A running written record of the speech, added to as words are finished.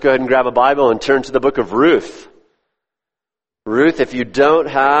Go ahead and grab a Bible and turn to the book of Ruth. Ruth, if you don't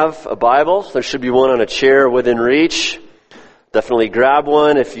have a Bible, there should be one on a chair within reach. Definitely grab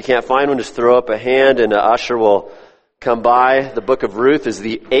one. If you can't find one, just throw up a hand and an usher will come by. The book of Ruth is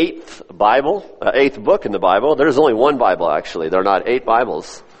the eighth book in the Bible. There's only one Bible, actually. There are not 8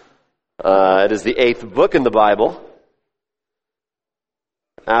 Bibles. It is the 8th book in the Bible.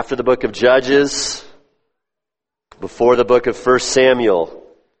 After the book of Judges, before the book of 1 Samuel,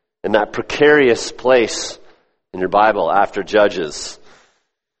 in that precarious place in your Bible after Judges.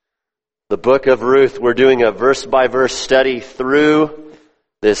 The book of Ruth, we're doing a verse-by-verse study through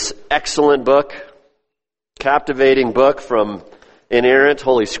this excellent book, captivating book from inerrant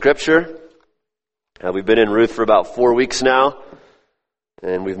Holy Scripture. We've been in Ruth for about 4 weeks now,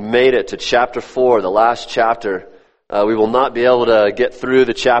 and we've made it to chapter 4, the last chapter. We will not be able to get through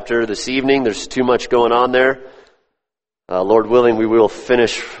the chapter this evening. There's too much going on there. Lord willing, we will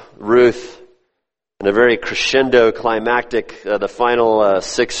finish Ruth in a very crescendo, climactic, the final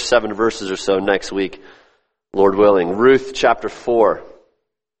 6-7 verses or so next week, Lord willing. Ruth chapter 4.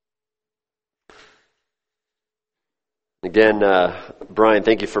 Again, Brian,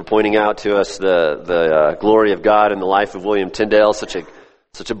 thank you for pointing out to us the glory of God in the life of William Tyndale. Such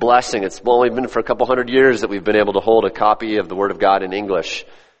a blessing. It's only been for a couple hundred years that we've been able to hold a copy of the Word of God in English,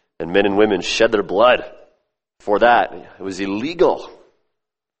 and men and women shed their blood for that. It was illegal.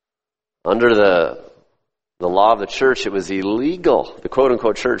 Under the law of the church, it was illegal, the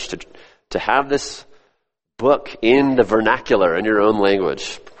quote-unquote church, to have this book in the vernacular, in your own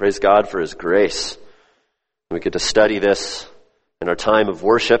language. Praise God for His grace. We get to study this in our time of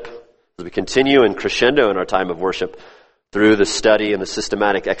worship as we continue and crescendo in our time of worship through the study and the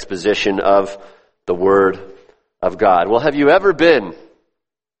systematic exposition of the Word of God. Well, have you ever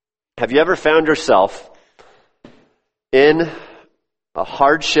found yourself in a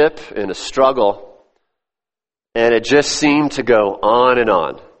hardship, in a struggle, and it just seemed to go on and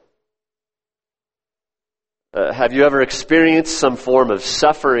on? Have you ever experienced some form of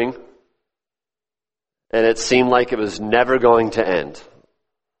suffering and it seemed like it was never going to end?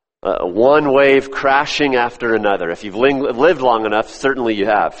 One wave crashing after another. If you've lived long enough, certainly you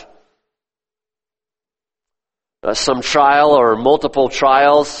have. Some trial or multiple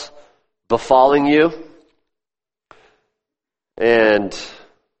trials befalling you, and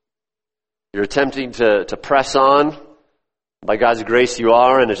you're attempting to press on. By God's grace you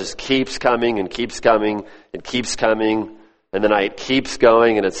are, and it just keeps coming and keeps coming and keeps coming, and the night keeps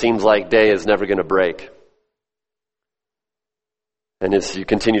going, and it seems like day is never going to break. And as you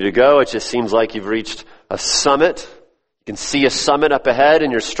continue to go, it just seems like you've reached a summit. You can see a summit up ahead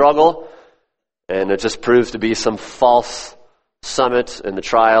in your struggle, and it just proves to be some false summit, and the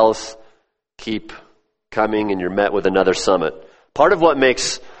trials keep coming, and you're met with another summit. Part of what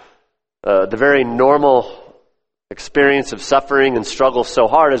makes the very normal experience of suffering and struggle so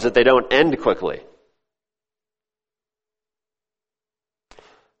hard is that they don't end quickly.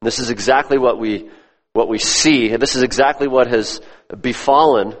 This is exactly what we see. This is exactly what has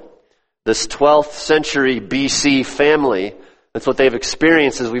befallen this 12th century BC family. That's what they've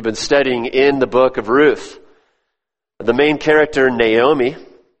experienced as we've been studying in the book of Ruth. The main character, Naomi,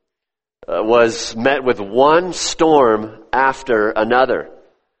 was met with one storm after another.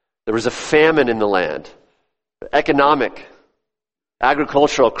 There was a famine in the land, economic,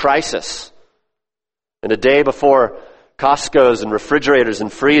 agricultural crisis, and a day before Costco's and refrigerators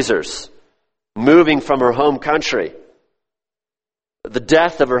and freezers, moving from her home country, the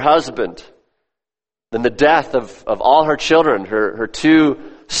death of her husband, then the death of all her children, her 2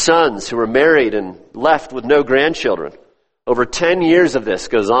 sons who were married and left with no grandchildren. Over 10 years of this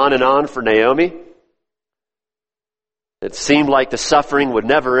goes on and on for Naomi. It seemed like the suffering would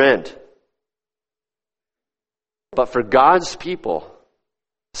never end. But for God's people,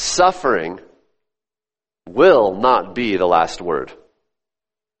 suffering will not be the last word.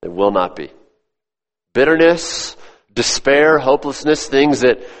 It will not be. Bitterness, despair, hopelessness, things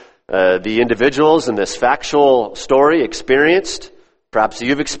that the individuals in this factual story experienced, perhaps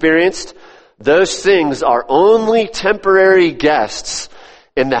you've experienced, those things are only temporary guests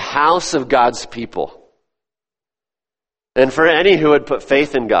in the house of God's people. And for any who would put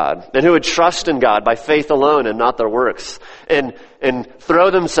faith in God and who would trust in God by faith alone and not their works and throw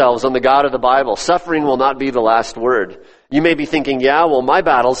themselves on the God of the Bible, suffering will not be the last word. You may be thinking, yeah, well, my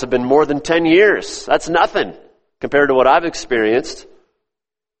battles have been more than 10 years. That's nothing compared to what I've experienced.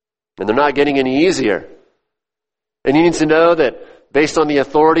 And they're not getting any easier. And you need to know that based on the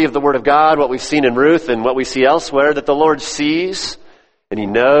authority of the Word of God, what we've seen in Ruth and what we see elsewhere, that the Lord sees and He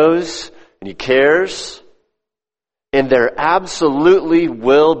knows and He cares. and there absolutely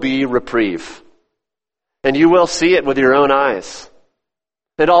will be reprieve. And you will see it with your own eyes.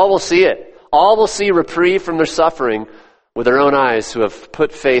 And all will see it. All will see reprieve from their suffering with their own eyes who have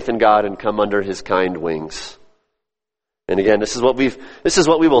put faith in God and come under his kind wings. And again, this is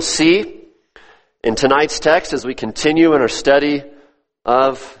what we will see in tonight's text as we continue in our study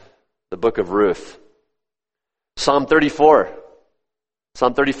of the book of Ruth. Psalm 34,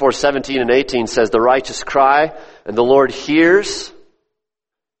 17 and 18 says, "The righteous cry, and the Lord hears."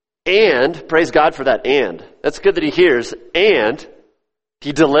 And, praise God for that and. That's good that he hears, and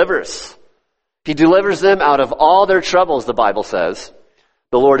he delivers. He delivers them out of all their troubles, the Bible says.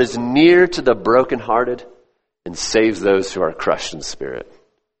 The Lord is near to the brokenhearted and saves those who are crushed in spirit.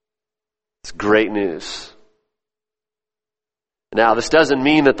 It's great news. Now, this doesn't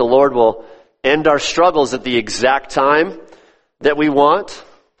mean that the Lord will end our struggles at the exact time that we want,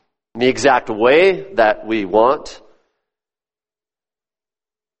 in the exact way that we want.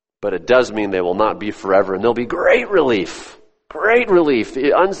 But it does mean they will not be forever, and there'll be great relief,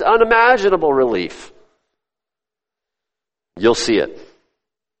 unimaginable relief. You'll see it.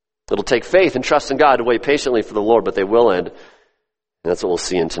 It'll take faith and trust in God to wait patiently for the Lord, but they will end. And that's what we'll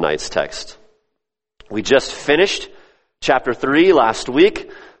see in tonight's text. We just finished chapter 3 last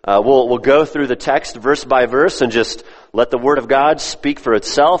week. We'll go through the text verse by verse and just let the Word of God speak for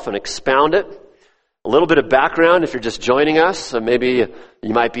itself and expound it. A little bit of background if you're just joining us. Maybe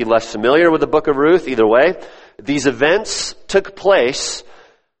you might be less familiar with the book of Ruth. Either way, these events took place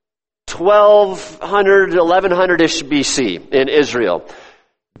 1200, 1100-ish BC in Israel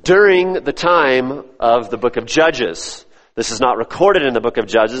during the time of the book of Judges. This is not recorded in the book of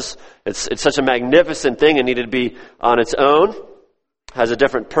Judges. It's such a magnificent thing. It needed to be on its own. Has a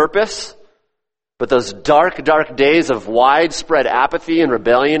different purpose. But those dark, dark days of widespread apathy and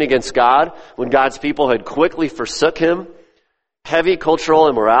rebellion against God, when God's people had quickly forsook him, heavy cultural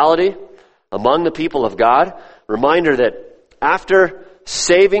immorality among the people of God, reminder that after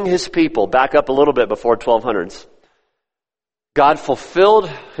saving his people, back up a little bit before 1200s, God fulfilled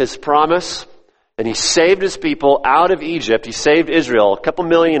his promise and he saved his people out of Egypt. He saved Israel, a couple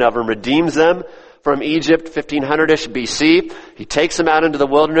million of them, redeems them from Egypt, 1500-ish BC. He takes them out into the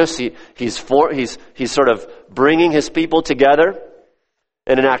wilderness. He's sort of bringing his people together.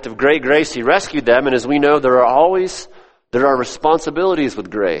 In an act of great grace, he rescued them. And as we know, there are responsibilities with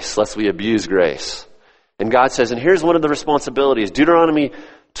grace, lest we abuse grace. And God says, and here's one of the responsibilities, Deuteronomy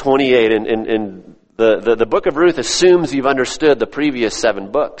 28. And the book of Ruth assumes you've understood the previous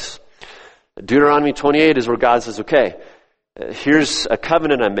 7 books. Deuteronomy 28 is where God says, okay, here's a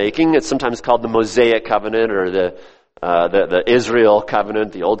covenant I'm making. It's sometimes called the Mosaic covenant or the Israel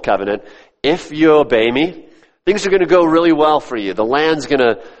covenant, the old covenant. If you obey me, things are going to go really well for you. The land's going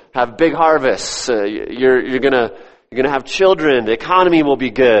to have big harvests. You're going to have children. The economy will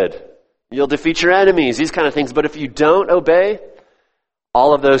be good. You'll defeat your enemies. These kind of things. But if you don't obey,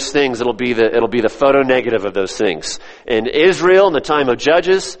 all of those things, it'll be the photo negative of those things. In Israel, in the time of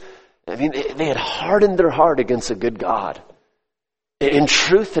Judges, they had hardened their heart against a good God. And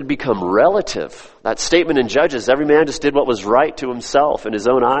truth had become relative. That statement in Judges, every man just did what was right to himself in his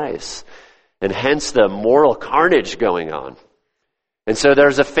own eyes. And hence the moral carnage going on. And so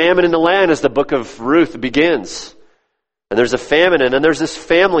there's a famine in the land as the book of Ruth begins. And there's a famine, and then there's this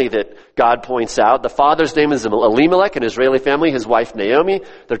family that God points out. The father's name is Elimelech, an Israeli family, his wife Naomi,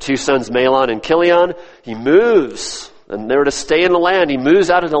 their 2 sons Mahlon and Chilion. He moves, and they were to stay in the land. He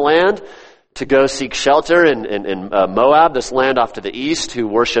moves out of the land to go seek shelter in Moab, this land off to the east, who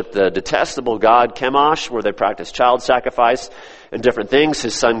worship the detestable god Chemosh, where they practice child sacrifice and different things.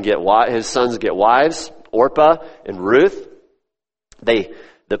 His sons get wives, Orpah and Ruth.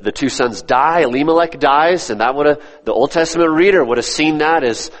 The 2 sons die. Elimelech dies, and the Old Testament reader would have seen that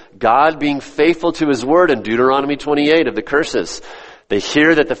as God being faithful to his word in Deuteronomy 28 of the curses. They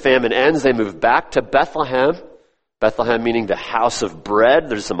hear that the famine ends. They move back to Bethlehem. Bethlehem meaning the house of bread.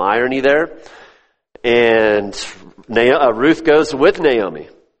 There's some irony there. And Ruth goes with Naomi.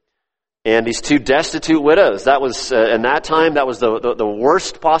 And these 2 destitute widows, that was, in that time, that was the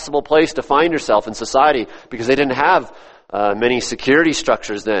worst possible place to find yourself in society because they didn't have many security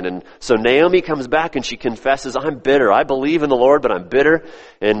structures then. And so Naomi comes back and she confesses, I'm bitter. I believe in the Lord, but I'm bitter.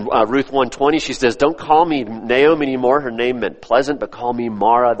 In Ruth 1:20, she says, don't call me Naomi anymore. Her name meant pleasant, but call me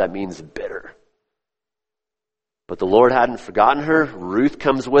Mara. That means bitter. But the Lord hadn't forgotten her. Ruth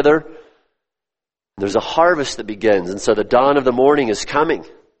comes with her. There's a harvest that begins. And so the dawn of the morning is coming.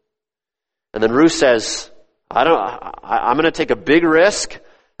 And then Ruth says, I'm going to take a big risk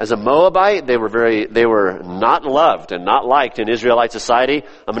As a Moabite, they were not loved and not liked in Israelite society.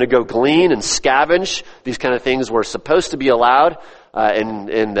 I'm going to go glean and scavenge. These kind of things were supposed to be allowed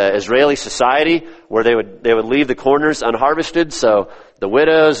in the Israeli society, where they would leave the corners unharvested, so the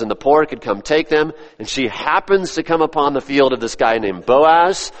widows and the poor could come take them. And she happens to come upon the field of this guy named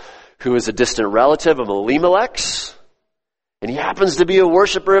Boaz, who is a distant relative of Elimelech's. And he happens to be a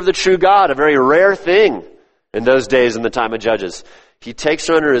worshiper of the true God, a very rare thing in those days in the time of Judges. He takes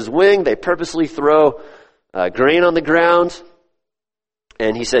her under his wing. They purposely throw grain on the ground.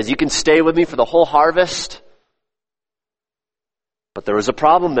 And he says, you can stay with me for the whole harvest. But there was a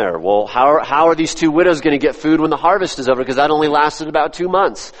problem there. Well, how are these two widows going to get food when the harvest is over? Because that only lasted about 2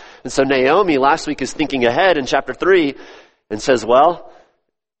 months. And so Naomi last week is thinking ahead in chapter 3 and says, well,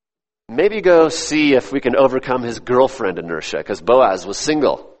 maybe go see if we can overcome his girlfriend inertia, because Boaz was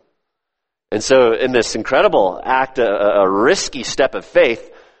single. And so in this incredible act, a risky step of faith,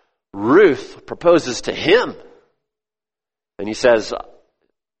 Ruth proposes to him. And he says, I'll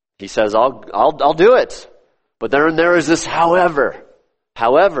do it. But then there is this however.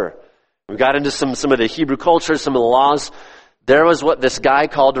 However, we got into some of the Hebrew culture, some of the laws. There was what this guy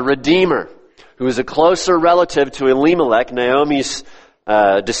called a redeemer, who is a closer relative to Elimelech, Naomi's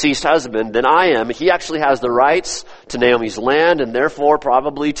deceased husband, than I am. He actually has the rights to Naomi's land, and therefore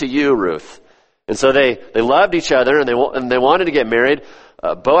probably to you, Ruth. And so they loved each other, and they wanted to get married.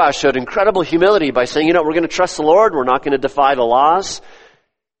 Boaz showed incredible humility by saying, we're going to trust the Lord. We're not going to defy the laws,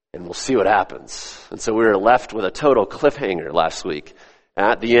 and we'll see what happens. And so we were left with a total cliffhanger last week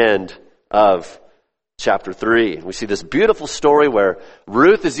at the end of chapter 3. We see this beautiful story where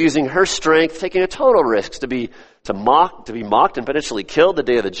Ruth is using her strength, taking a total risk to be mocked and potentially killed the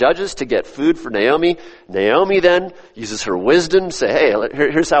day of the Judges to get food for Naomi. Naomi then uses her wisdom to say, hey,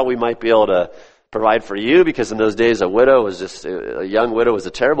 here's how we might be able to provide for you, because in those days a young widow was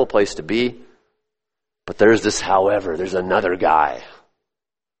a terrible place to be. But there's this however, there's another guy.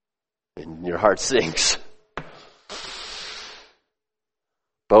 And your heart sinks.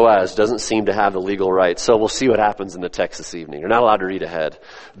 Boaz doesn't seem to have the legal right. So we'll see what happens in the text this evening. You're not allowed to read ahead.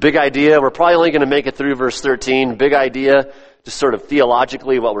 Big idea. We're probably only going to make it through verse 13. Big idea, just sort of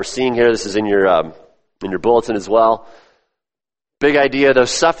theologically what we're seeing here. This is in your bulletin as well. Big idea. Though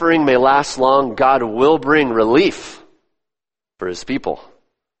suffering may last long, God will bring relief for his people.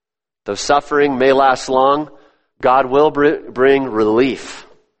 Though suffering may last long, God will bring relief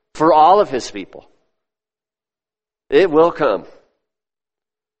for all of his people. It will come.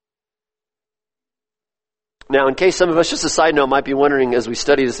 Now, in case some of us, just a side note, might be wondering as we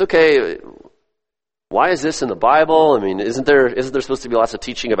study this, okay, why is this in the Bible? I mean, isn't there supposed to be lots of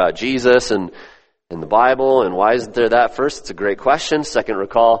teaching about Jesus and in the Bible, and why isn't there that? First, it's a great question. Second,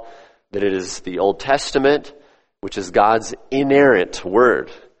 recall that it is the Old Testament, which is God's inerrant word.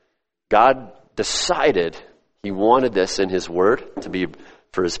 God decided he wanted this in his word to be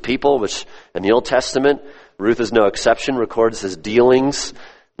for his people, which in the Old Testament, Ruth is no exception, records his dealings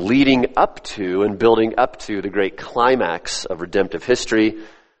leading up to and building up to the great climax of redemptive history,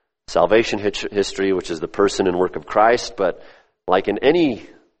 salvation history, which is the person and work of Christ. But like in any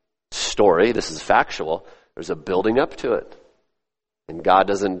story, this is factual, there's a building up to it. And God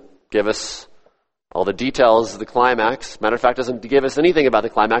doesn't give us all the details of the climax. Matter of fact, doesn't give us anything about the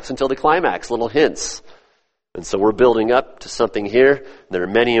climax until the climax, little hints. And so we're building up to something here. There are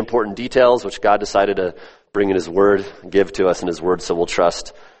many important details which God decided to bring in his word, give to us in his word, so we'll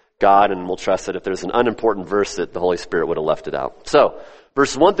trust God, and we'll trust that if there's an unimportant verse that the Holy Spirit would have left it out. So,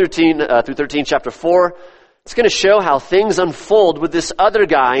 verses 1 through 13, chapter 4, it's going to show how things unfold with this other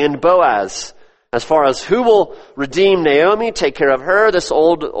guy in Boaz, as far as who will redeem Naomi, take care of her, this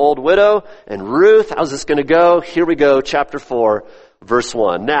old widow, and Ruth. How's this going to go? Here we go, chapter 4, verse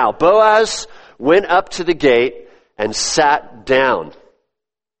 1. Now, Boaz went up to the gate and sat down.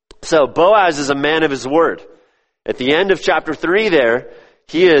 So Boaz is a man of his word. At the end of chapter 3 there,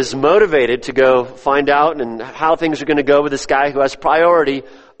 he is motivated to go find out and how things are going to go with this guy who has priority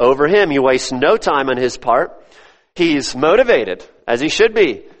over him. He wastes no time on his part. He's motivated, as he should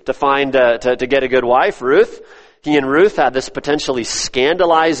be, to find to get a good wife, Ruth. He and Ruth had this potentially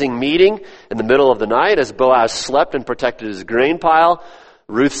scandalizing meeting in the middle of the night as Boaz slept and protected his grain pile.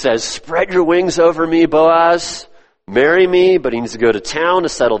 Ruth says, "Spread your wings over me, Boaz. Marry me," but he needs to go to town to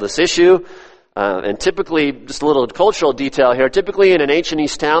settle this issue. And typically, just a little cultural detail here, typically in an ancient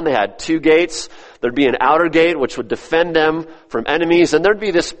East town, they had 2 gates. There'd be an outer gate, which would defend them from enemies. And there'd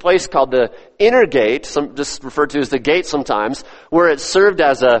be this place called the inner gate, just referred to as the gate sometimes, where it served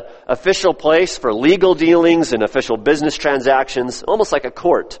as a official place for legal dealings and official business transactions, almost like a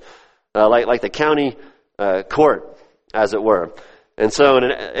court, like the county court, as it were. And so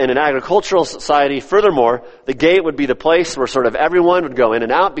in an agricultural society, furthermore, the gate would be the place where sort of everyone would go in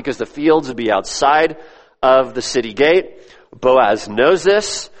and out because the fields would be outside of the city gate. Boaz knows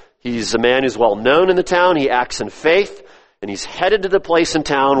this. He's a man who's well known in the town. He acts in faith, and he's headed to the place in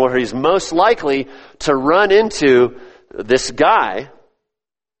town where he's most likely to run into this guy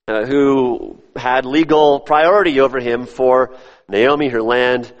who had legal priority over him for Naomi, her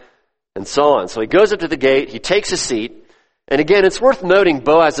land, and so on. So he goes up to the gate, he takes a seat, and again, it's worth noting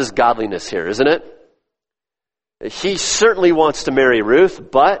Boaz's godliness here, isn't it? He certainly wants to marry Ruth,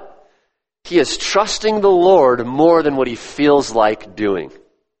 but he is trusting the Lord more than what he feels like doing.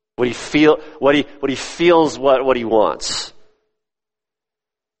 What he feels what he wants.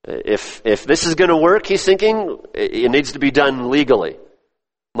 If this is going to work, he's thinking, it needs to be done legally.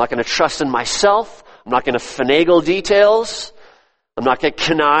 I'm not going to trust in myself. I'm not going to finagle details. I'm not going to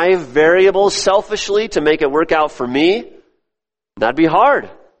connive variables selfishly to make it work out for me. That'd be hard.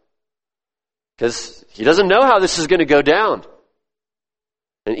 Because he doesn't know how this is going to go down.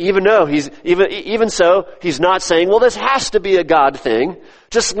 And even so, he's not saying, well, this has to be a God thing.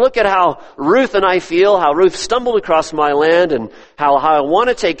 Just look at how Ruth and I feel, how Ruth stumbled across my land, and how I want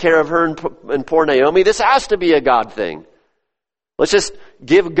to take care of her and poor Naomi. This has to be a God thing. Let's just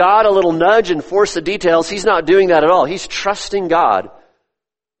give God a little nudge and force the details. He's not doing that at all. He's trusting God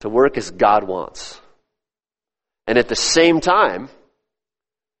to work as God wants. And at the same time,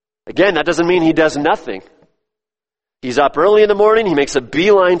 again, that doesn't mean he does nothing. He's up early in the morning. He makes a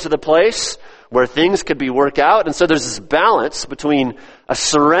beeline to the place where things could be worked out. And so there's this balance between a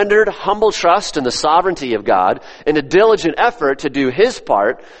surrendered, humble trust in the sovereignty of God and a diligent effort to do his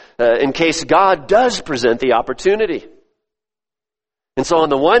part in case God does present the opportunity. And so on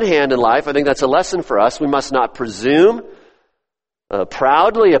the one hand in life, I think that's a lesson for us. We must not presume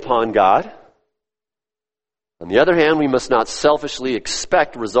proudly upon God. On the other hand, we must not selfishly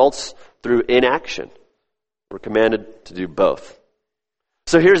expect results through inaction. We're commanded to do both.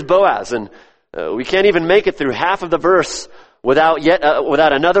 So here's Boaz, and we can't even make it through half of the verse without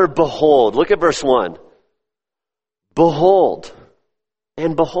another behold. Look at verse 1. Behold,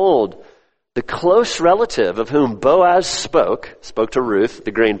 and behold, the close relative of whom Boaz spoke to Ruth,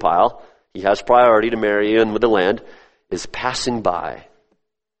 the grain pile, he has priority to marry in with the land, is passing by.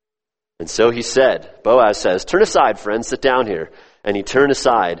 And so he said, Boaz says, turn aside, friend, sit down here. And he turned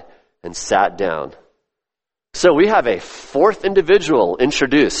aside and sat down. So we have a fourth individual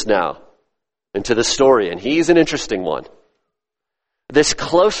introduced now into the story, and he's an interesting one. This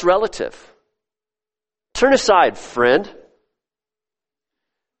close relative. Turn aside, friend.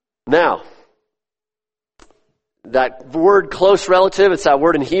 Now, that word close relative, it's that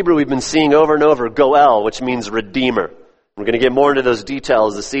word in Hebrew we've been seeing over and over, goel, which means redeemer. We're going to get more into those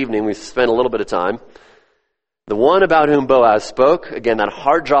details this evening. We've spent a little bit of time. The one about whom Boaz spoke, again, that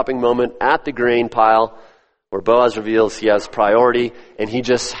heart-dropping moment at the grain pile where Boaz reveals he has priority and he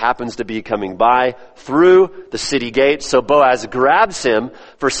just happens to be coming by through the city gate. So Boaz grabs him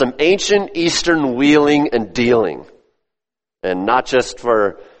for some ancient Eastern wheeling and dealing. And not just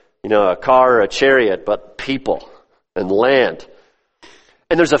for, a car or a chariot, but people and land.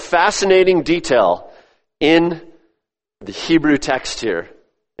 And there's a fascinating detail in the Hebrew text here,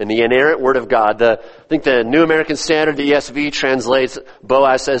 in the inerrant word of God. I think the New American Standard, the ESV, translates,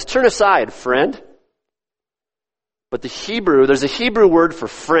 Boaz says, turn aside, friend. But there's a Hebrew word for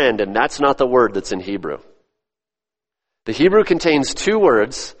friend, and that's not the word that's in Hebrew. The Hebrew contains two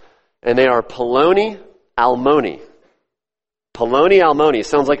words, and they are poloni, almoni. Poloni, almoni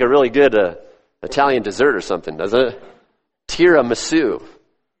sounds like a really good Italian dessert or something, doesn't it? Tiramisu.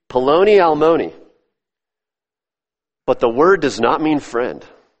 Poloni, almoni. But the word does not mean friend.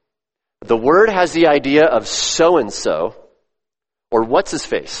 The word has the idea of so-and-so, or what's his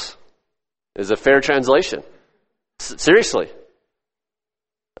face, is a fair translation. Seriously.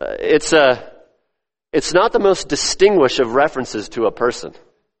 It's not the most distinguished of references to a person.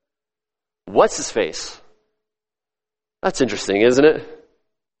 What's his face? That's interesting, isn't it?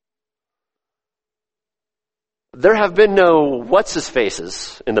 There have been no what's his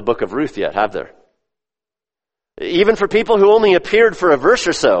faces in the book of Ruth yet, have there? Even for people who only appeared for a verse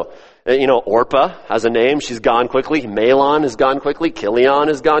or so. Orpah has a name. She's gone quickly. Mahlon has gone quickly. Kilion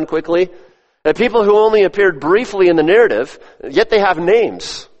has gone quickly. People who only appeared briefly in the narrative, yet they have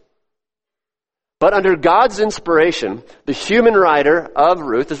names. But under God's inspiration, the human writer of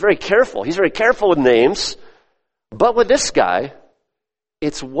Ruth is very careful. He's very careful with names. But with this guy,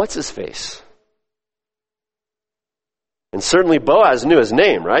 it's what's his face. And certainly Boaz knew his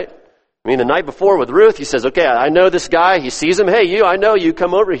name, right? I mean, the night before with Ruth, he says, okay, I know this guy. He sees him. Hey, I know you.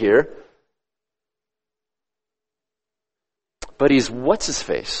 Come over here. but he's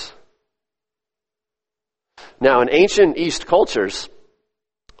what's-his-face. Now, in ancient East cultures,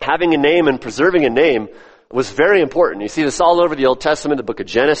 having a name and preserving a name was very important. You see this all over the Old Testament, the book of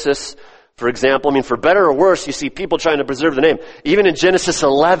Genesis, for example. I mean, for better or worse, you see people trying to preserve the name. Even in Genesis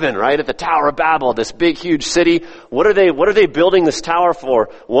 11, right, at the Tower of Babel, this big, huge city, what are they building this tower for?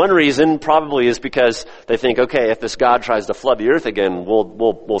 One reason probably is because they think, okay, if this God tries to flood the earth again,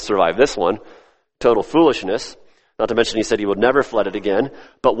 we'll survive this one. Total foolishness. Not to mention he said he would never flood it again.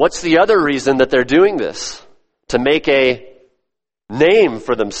 But what's the other reason that they're doing this? To make a name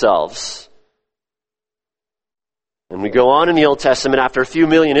for themselves. And we go on in the Old Testament, after a few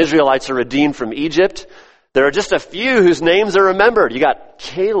million Israelites are redeemed from Egypt, there are just a few whose names are remembered. You got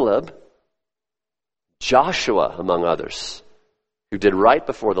Caleb, Joshua, among others, who did right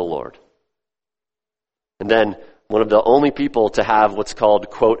before the Lord. And then one of the only people to have what's called,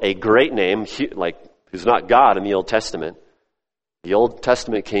 quote, a great name, like who's not God in the Old Testament, the Old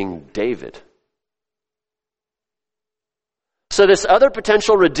Testament King David. So this other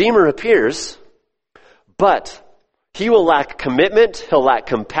potential Redeemer appears, but he will lack commitment, he'll lack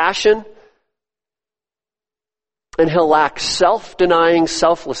compassion, and he'll lack self-denying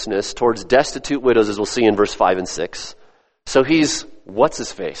selflessness towards destitute widows, as we'll see in verse 5 and 6. So he's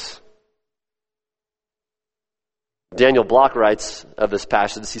what's-his-face. Daniel Block writes of this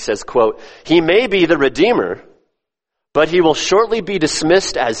passage, he says, quote, he may be the Redeemer, but he will shortly be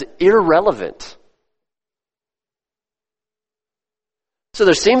dismissed as irrelevant. So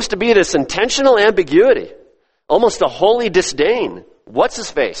there seems to be this intentional ambiguity, almost a holy disdain. What's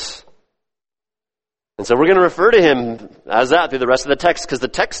his face? And so we're going to refer to him as that through the rest of the text, because the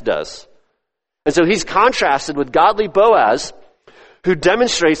text does. And so he's contrasted with godly Boaz, who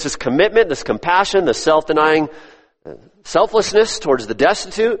demonstrates this commitment, this compassion, this self-denying selflessness towards the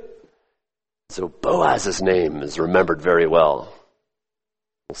destitute. So Boaz's name is remembered very well.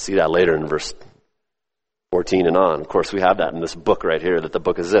 We'll see that later in verse 14 and on. Of course, we have that in this book right here, that the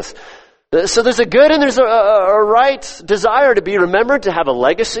book is this. So there's a good and there's a right desire to be remembered, to have a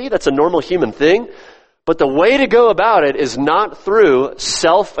legacy. That's a normal human thing. But the way to go about it is not through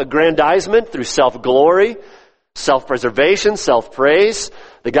self-aggrandizement, through self-glory, self-preservation, self-praise.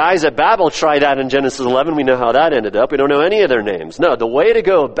 The guys at Babel tried that in Genesis 11. We know how that ended up. We don't know any of their names. No, the way to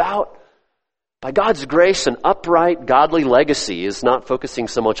go about, by God's grace, an upright, godly legacy is not focusing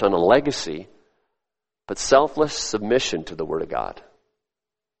so much on a legacy, but selfless submission to the Word of God.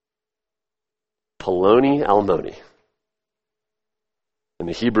 Poloni Almoni. And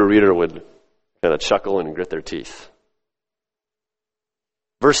the Hebrew reader would kind of chuckle and grit their teeth.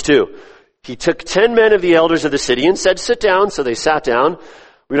 Verse 2. He took 10 men of the elders of the city and said, sit down. So they sat down.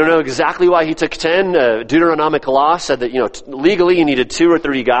 We don't know exactly why he took 10. Deuteronomic law said that, legally you needed 2 or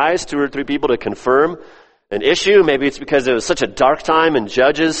 3 guys, 2 or 3 people to confirm an issue. Maybe it's because it was such a dark time in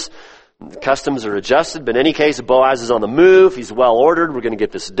Judges. The customs are adjusted. But in any case, Boaz is on the move. He's well ordered. We're going to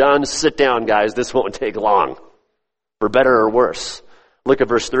get this done. Sit down, guys. This won't take long. For better or worse. Look at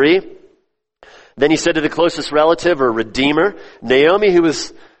verse 3. Then he said to the closest relative or redeemer, Naomi,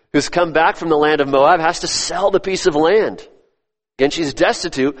 who's come back from the land of Moab, has to sell the piece of land. Again, she's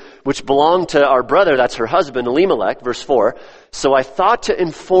destitute, which belonged to our brother, that's her husband, Elimelech, verse 4. So I thought to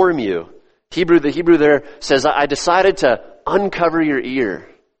inform you. The Hebrew there says, I decided to uncover your ear.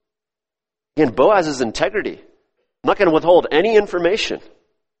 Again, Boaz's integrity. I'm not going to withhold any information.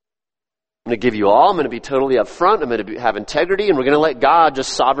 I'm going to give you all. I'm going to be totally upfront. I'm going to have integrity, and we're going to let God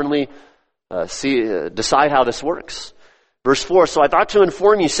just sovereignly decide how this works. Verse 4, so I thought to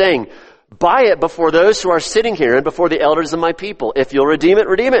inform you, saying, buy it before those who are sitting here and before the elders of my people. If you'll redeem it,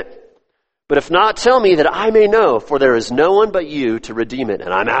 redeem it. But if not, tell me that I may know, for there is no one but you to redeem it,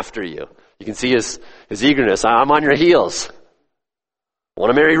 and I'm after you. You can see his eagerness. I'm on your heels. I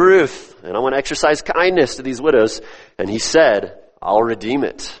want to marry Ruth, and I want to exercise kindness to these widows. And he said, I'll redeem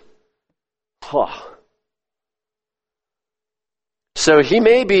it. Oh. So he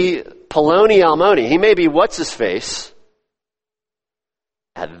may be Poloni Almoni. He may be what's-his-face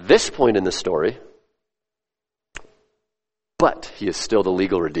at this point in the story, but he is still the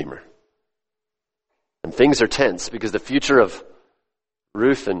legal redeemer. And things are tense because the future of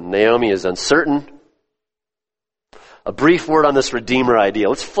Ruth and Naomi is uncertain. A brief word on this redeemer idea.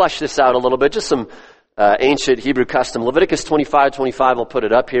 Let's flesh this out a little bit. Just some ancient Hebrew custom. Leviticus 25:25, we'll put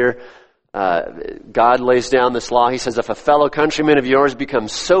it up here. God lays down this law. He says, if a fellow countryman of yours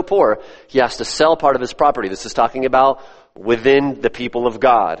becomes so poor, he has to sell part of his property. This is talking about within the people of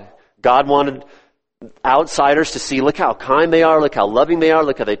God. God wanted outsiders to see, look how kind they are, look how loving they are,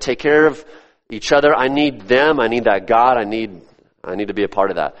 look how they take care of each other. I need them. I need that God. I need I need to be a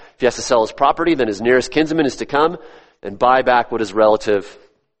part of that. If he has to sell his property, then his nearest kinsman is to come and buy back what his relative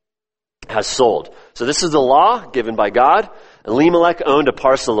has sold. So this is the law given by God. Elimelech owned a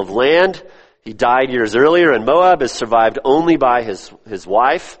parcel of land. He died years earlier, and Moab is survived only by his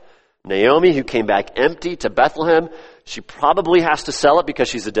wife, Naomi, who came back empty to Bethlehem. She probably has to sell it because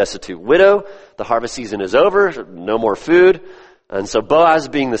she's a destitute widow. The harvest season is over, no more food. And so Boaz,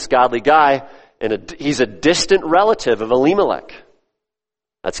 being this godly guy, he's a distant relative of Elimelech.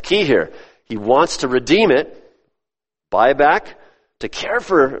 That's key here. He wants to redeem it, buy it back, to care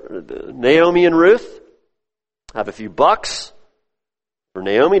for Naomi and Ruth, have a few bucks for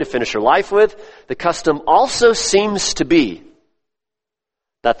Naomi to finish her life with. The custom also seems to be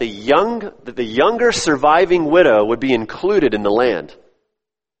that the younger surviving widow would be included in the land.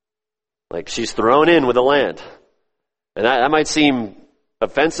 Like she's thrown in with the land. And that might seem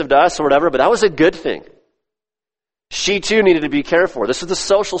offensive to us or whatever, but that was a good thing. She too needed to be cared for. This was a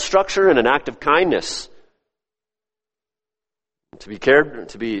social structure and an act of kindness to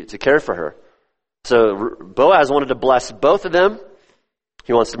care for her. So Boaz wanted to bless both of them.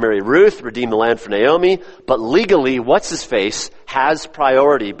 He wants to marry Ruth, redeem the land for Naomi, but legally, what's-his-face has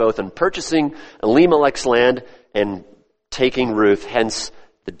priority both in purchasing Elimelech's land and taking Ruth, hence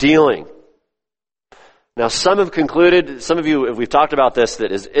the dealing. Now, some have concluded, some of you, we've talked about this,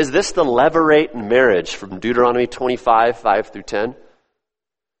 that is this the levirate marriage from Deuteronomy 25, 5 through 10?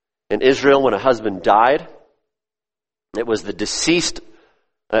 In Israel, when a husband died, it was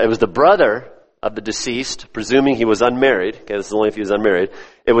the brother of the deceased, presuming he was unmarried. Okay, this is only if he was unmarried.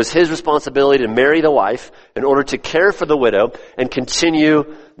 It was his responsibility to marry the wife in order to care for the widow and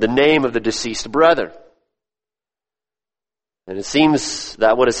continue the name of the deceased brother. And it seems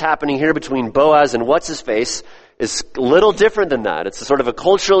that what is happening here between Boaz and what's-his-face is a little different than that. It's a sort of a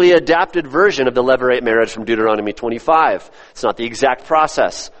culturally adapted version of the levirate marriage from Deuteronomy 25. It's not the exact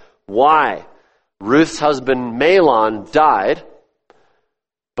process. Why? Ruth's husband Mahlon died,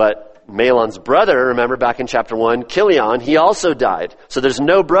 but Mahlon's brother, remember back in chapter 1, Chilion, he also died. So there's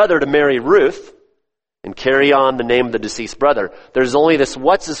no brother to marry Ruth and carry on the name of the deceased brother. There's only this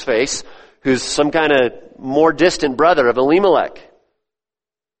what's-his-face who's some kind of more distant brother of Elimelech.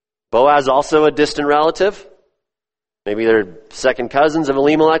 Boaz also a distant relative. Maybe they're second cousins of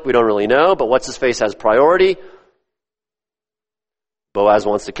Elimelech. We don't really know, but what's-his-face has priority. Boaz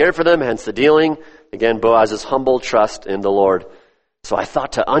wants to care for them, hence the dealing. Again, Boaz's humble trust in the Lord. So I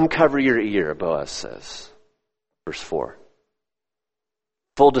thought to uncover your ear, Boaz says. Verse 4.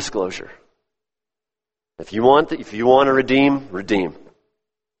 Full disclosure. If you want to redeem, redeem.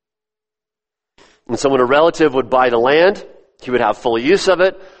 And so when a relative would buy the land, he would have full use of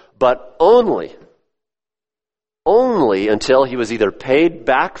it, but only until he was either paid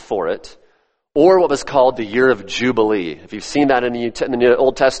back for it or what was called the year of Jubilee. If you've seen that in the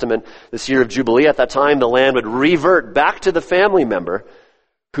Old Testament, this year of Jubilee, at that time the land would revert back to the family member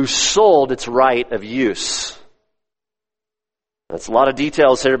who sold its right of use. That's a lot of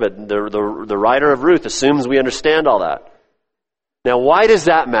details here, but the writer of Ruth assumes we understand all that. Now, why does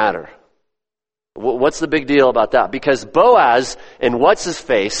that matter? What's the big deal about that? Because Boaz and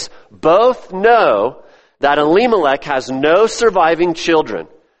what's-his-face both know that Elimelech has no surviving children.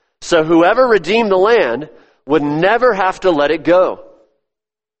 So whoever redeemed the land would never have to let it go.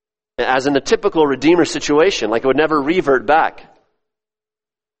 As in the typical redeemer situation, like it would never revert back.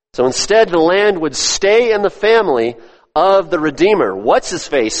 So instead, the land would stay in the family of the redeemer.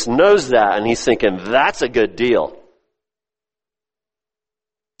 What's-his-face knows that, and he's thinking, that's a good deal.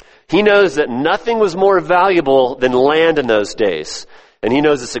 He knows that nothing was more valuable than land in those days. And he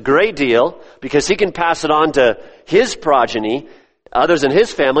knows it's a great deal because he can pass it on to his progeny, others in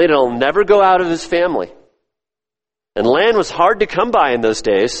his family, and it'll never go out of his family. And land was hard to come by in those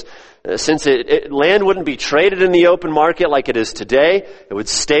days, since land wouldn't be traded in the open market like it is today. It would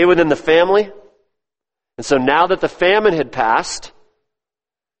stay within the family. And so now that the famine had passed,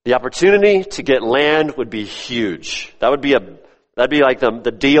 the opportunity to get land would be huge. That'd be like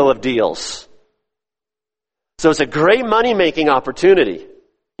the deal of deals. So it's a great money-making opportunity.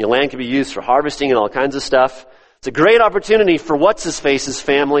 Your land can be used for harvesting and all kinds of stuff. It's a great opportunity for what's-his-face's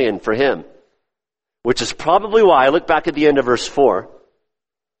family and for him. Which is probably why, look back at the end of verse 4.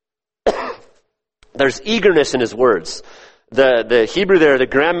 There's eagerness in his words. The Hebrew there, the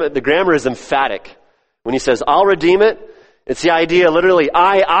grammar is emphatic. When he says, I'll redeem it, it's the idea literally,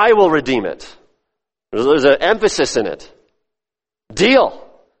 I will redeem it. There's an emphasis in it. Deal.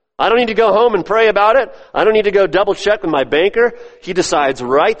 I don't need to go home and pray about it. I don't need to go double check with my banker. He decides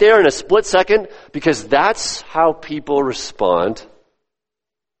right there in a split second because that's how people respond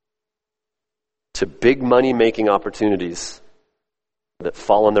to big money making opportunities that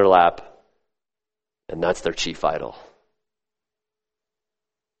fall in their lap, and that's their chief idol.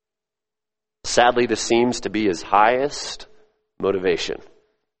 Sadly, this seems to be his highest motivation.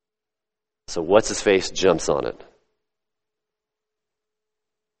 So what's-his-face jumps on it.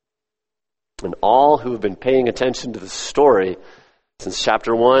 And all who have been paying attention to the story since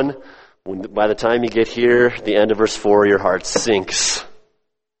chapter 1, by the time you get here, the end of verse 4, your heart sinks.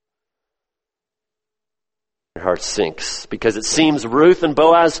 Your heart sinks. Because it seems Ruth and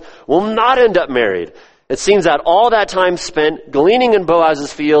Boaz will not end up married. It seems that all that time spent gleaning in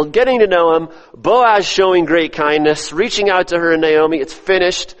Boaz's field, getting to know him, Boaz showing great kindness, reaching out to her and Naomi, it's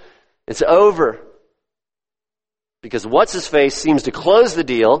finished. It's over. Because what's-his-face seems to close the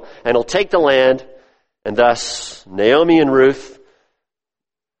deal, and he'll take the land, and thus Naomi and Ruth,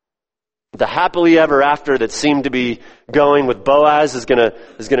 the happily ever after that seemed to be going with Boaz, is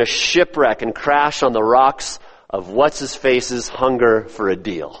gonna shipwreck and crash on the rocks of what's-his-face's hunger for a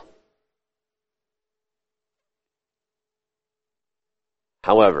deal.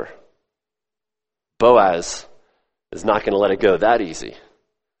 However, Boaz is not going to let it go that easy.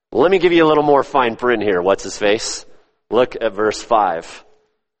 Let me give you a little more fine print here. What's his face? Look at verse 5.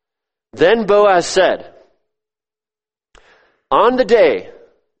 Then Boaz said, on the day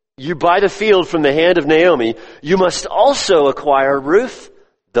you buy the field from the hand of Naomi, you must also acquire Ruth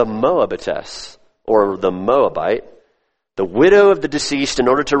the Moabitess, or the Moabite, the widow of the deceased, in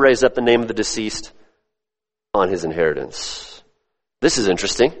order to raise up the name of the deceased on his inheritance. This is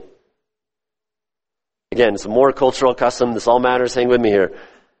interesting. Again, it's a more cultural custom. This all matters. Hang with me here.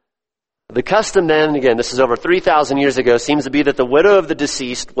 The custom then, again, this is over 3,000 years ago, seems to be that the widow of the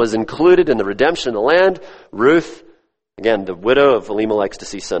deceased was included in the redemption of the land. Ruth, again, the widow of Elimelech's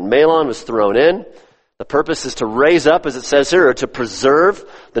deceased son Mahlon, was thrown in. The purpose is to raise up, as it says here, or to preserve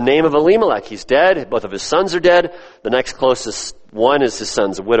the name of Elimelech. He's dead. Both of his sons are dead. The next closest one is his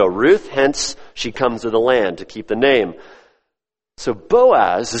son's widow, Ruth. Hence, she comes to the land to keep the name. So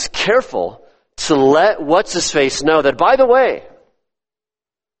Boaz is careful to let what's-his-face know that, by the way,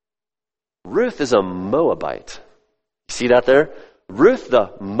 Ruth is a Moabite. You see that there? Ruth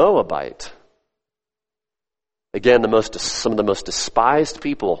the Moabite. Again, some of the most despised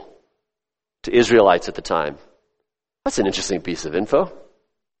people to Israelites at the time. That's an interesting piece of info.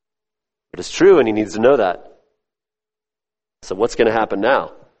 But it's true, and he needs to know that. So what's going to happen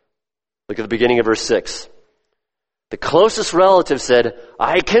now? Look at the beginning of verse 6. The closest relative said,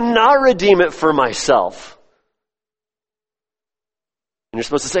 I cannot redeem it for myself. And you're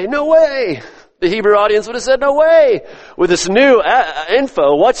supposed to say, no way. The Hebrew audience would have said, no way. With this new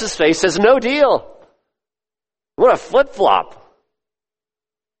info, what's-his-face says, no deal. What a flip-flop.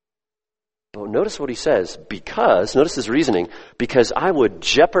 But notice what he says. Notice his reasoning, because I would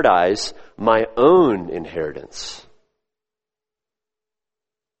jeopardize my own inheritance.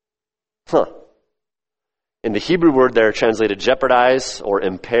 In the Hebrew word there translated jeopardize or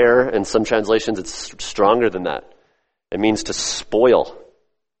impair, in some translations it's stronger than that. It means to spoil,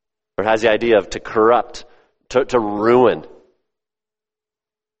 or has the idea of to corrupt, to ruin,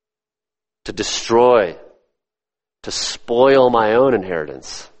 to destroy, to spoil my own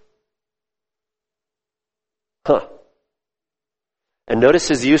inheritance. And notice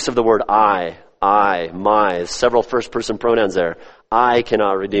his use of the word I, my, several first-person pronouns there. I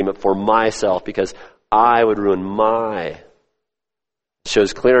cannot redeem it for myself because I would ruin my. It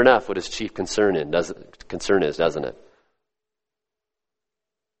shows clear enough what his chief concern is, doesn't it?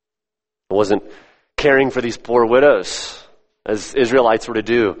 It wasn't caring for these poor widows, as Israelites were to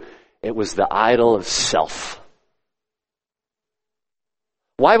do. It was the idol of self.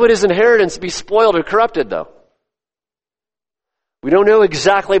 Why would his inheritance be spoiled or corrupted, though? We don't know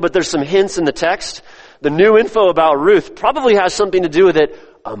exactly, but there's some hints in the text. The new info about Ruth probably has something to do with it.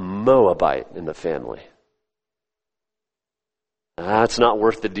 A Moabite in the family. That's not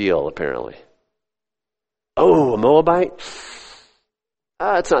worth the deal, apparently. Oh, a Moabite?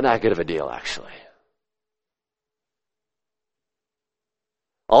 It's not that good of a deal, actually.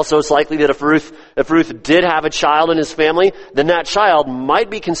 Also, it's likely that if Ruth did have a child in his family, then that child might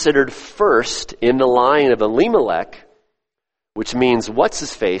be considered first in the line of Elimelech, which means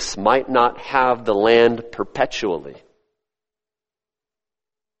what's-his-face might not have the land perpetually.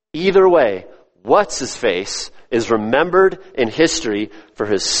 Either way, what's-his-face is remembered in history for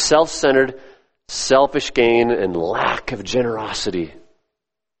his self-centered, selfish gain and lack of generosity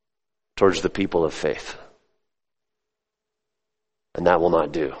towards the people of faith. And that will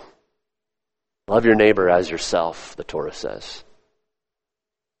not do. Love your neighbor as yourself, the Torah says.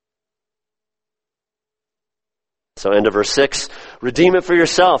 So end of verse 6, redeem it for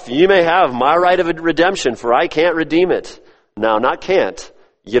yourself. You may have my right of redemption, for I can't redeem it. Now, not can't.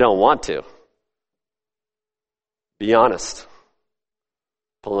 You don't want to. Be honest.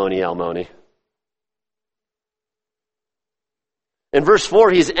 Poloni Almoni. In verse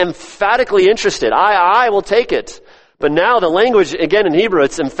 4, he's emphatically interested. I will take it. But now the language, again in Hebrew,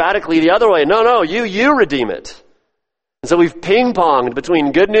 it's emphatically the other way. No, you redeem it. And so we've ping-ponged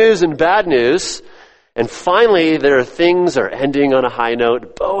between good news and bad news. And finally, things are ending on a high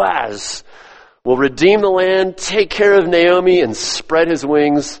note. Boaz will redeem the land, take care of Naomi, and spread his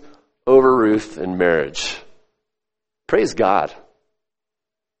wings over Ruth in marriage. Praise God.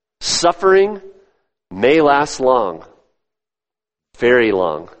 Suffering may last long, very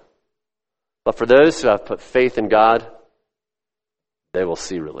long. But for those who have put faith in God, they will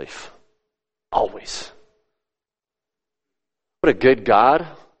see relief. Always. What a good God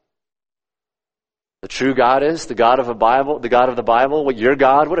the true God is, the God of the Bible, what your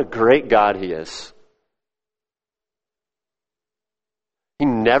God, what a great God he is. He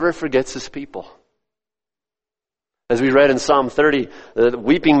never forgets his people. As we read in Psalm 30, the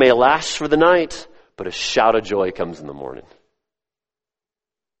weeping may last for the night, but a shout of joy comes in the morning.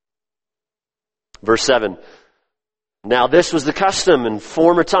 Verse 7. Now this was the custom in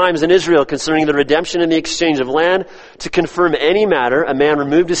former times in Israel concerning the redemption and the exchange of land. To confirm any matter, a man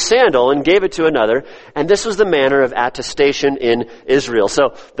removed his sandal and gave it to another, and this was the manner of attestation in Israel.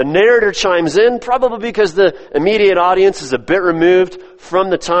 So the narrator chimes in, probably because the immediate audience is a bit removed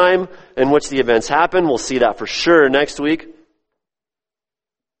from the time in which the events happen. We'll see that for sure next week.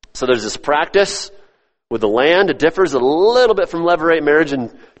 So there's this practice with the land. It differs a little bit from levirate marriage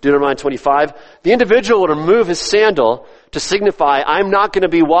in Deuteronomy 25. The individual would remove his sandal to signify, I'm not going to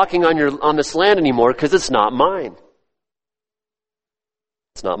be walking on this land anymore because it's not mine.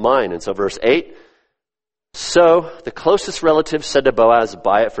 It's not mine. And so verse 8, so the closest relative said to Boaz,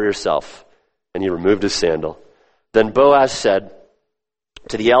 buy it for yourself. And he removed his sandal. Then Boaz said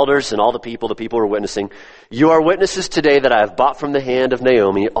to the elders and all the people who were witnessing, you are witnesses today that I have bought from the hand of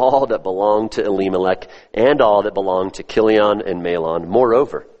Naomi all that belonged to Elimelech and all that belonged to Chilion and Mahlon.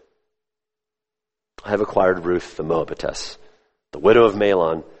 Moreover, I have acquired Ruth the Moabitess, the widow of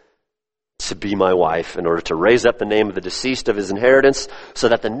Mahlon, to be my wife in order to raise up the name of the deceased of his inheritance so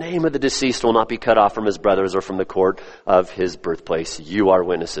that the name of the deceased will not be cut off from his brothers or from the court of his birthplace. You are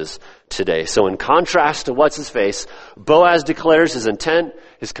witnesses today. So in contrast to what's his face, Boaz declares his intent,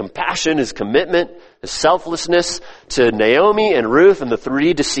 his compassion, his commitment, his selflessness to Naomi and Ruth and the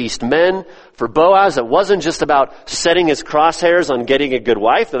three deceased men. For Boaz, it wasn't just about setting his crosshairs on getting a good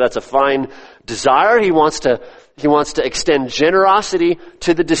wife, though that's a fine desire. He wants to extend generosity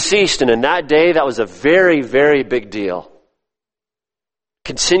to the deceased. And in that day, that was a very, very big deal.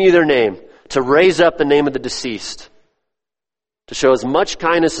 Continue their name, to raise up the name of the deceased, to show as much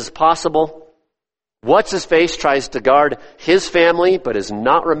kindness as possible. What's-his-face tries to guard his family, but is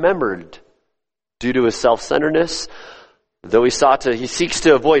not remembered due to his self-centeredness. Though he seeks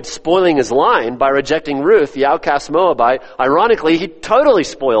to avoid spoiling his line by rejecting Ruth, the outcast Moabite, ironically, he totally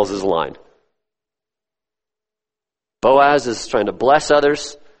spoils his line. Boaz is trying to bless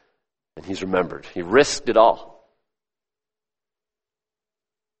others, and he's remembered. He risked it all.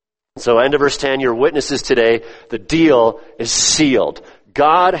 So end of verse 10, you're witnesses today. The deal is sealed.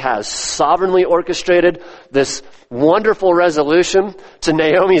 God has sovereignly orchestrated this wonderful resolution to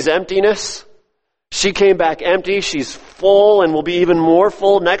Naomi's emptiness. She came back empty. She's full and will be even more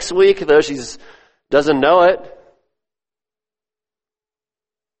full next week, though she doesn't know it.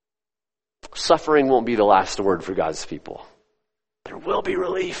 Suffering won't be the last word for God's people. There will be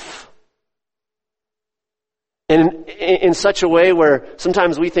relief. And in such a way where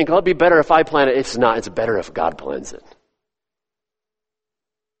sometimes we think, it'd be better if I plan it. It's not. It's better if God plans it.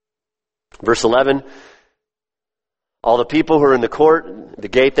 Verse 11, all the people who are in the court, the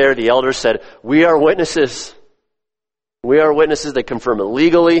gate there, the elders said, we are witnesses. We are witnesses. They confirm it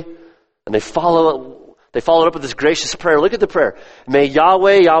legally, and they followed up with this gracious prayer. Look at the prayer. May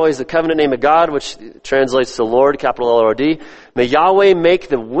Yahweh is the covenant name of God, which translates to Lord, capital L-O-R-D. May Yahweh make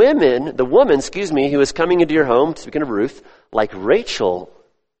the woman, who is coming into your home, speaking of Ruth, like Rachel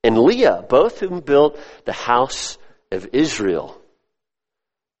and Leah, both whom built the house of Israel.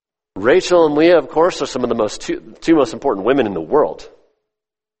 Rachel and Leah, of course, are some of the two most important women in the world,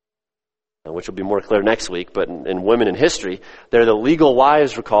 which will be more clear next week. But in women in history, they're the legal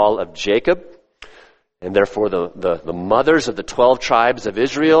wives, recall, of Jacob, and therefore the mothers of the 12 tribes of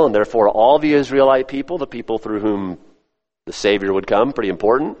Israel, and therefore all the Israelite people, the people through whom the Savior would come, pretty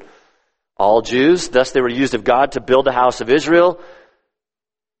important. All Jews, thus they were used of God to build the house of Israel.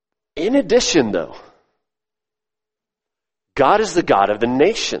 In addition, though, God is the God of the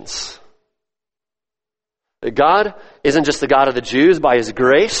nations. God isn't just the God of the Jews by his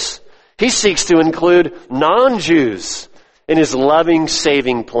grace. He seeks to include non-Jews in his loving,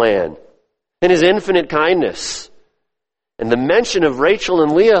 saving plan, in his infinite kindness. And the mention of Rachel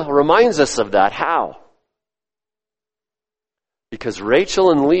and Leah reminds us of that. How? Because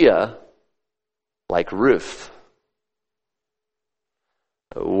Rachel and Leah, like Ruth,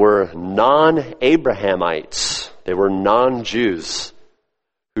 were non-Abrahamites. They were non-Jews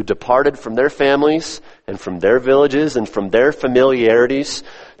who departed from their families and from their villages and from their familiarities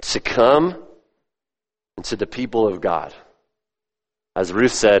to come into the people of God. As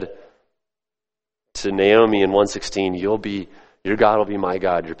Ruth said to Naomi in 1:16, your God will be my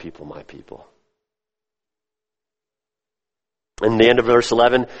God, your people my people. And the end of verse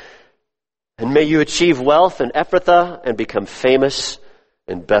 11, and may you achieve wealth in Ephrathah and become famous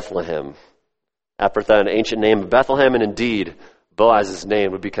in Bethlehem. Ephrathah, an ancient name of Bethlehem, and indeed, Boaz's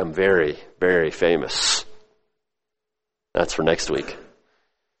name would become very, very famous. That's for next week.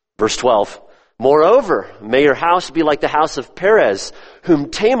 Verse 12, moreover, may your house be like the house of Perez, whom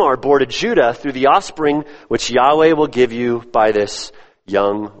Tamar bore to Judah through the offspring which Yahweh will give you by this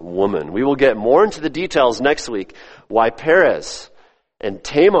young woman. We will get more into the details next week, why Perez and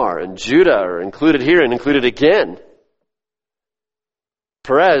Tamar and Judah are included here and included again.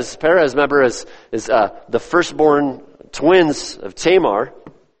 Perez, remember, is the firstborn twins of Tamar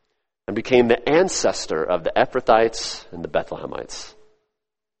and became the ancestor of the Ephrathites and the Bethlehemites.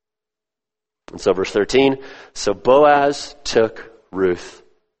 And so verse 13, so Boaz took Ruth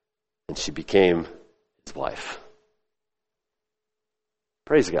and she became his wife.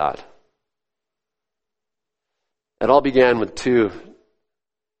 Praise God. It all began with two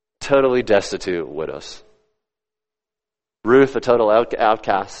totally destitute widows. Ruth, a total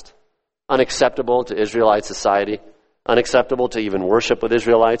outcast, unacceptable to Israelite society, unacceptable to even worship with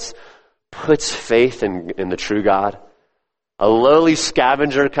Israelites, puts faith in the true God. A lowly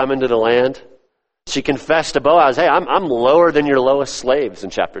scavenger come into the land. She confessed to Boaz, hey, I'm lower than your lowest slaves in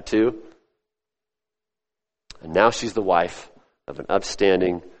chapter 2. And now she's the wife of an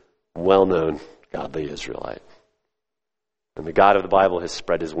upstanding, well-known, godly Israelite. And the God of the Bible has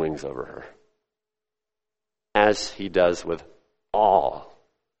spread his wings over her, as he does with all,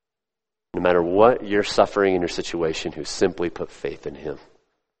 no matter what you're suffering in your situation, who simply put faith in him.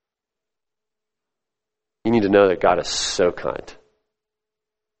 You need to know that God is so kind.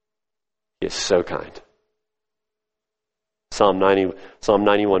 He is so kind. Psalm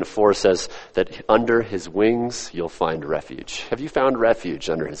 91:4 says that under his wings you'll find refuge. Have you found refuge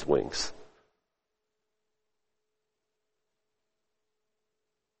under his wings?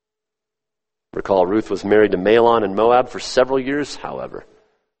 Recall, Ruth was married to Mahlon in Moab for several years, however.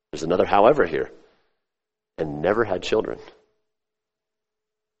 There's another however here. And never had children.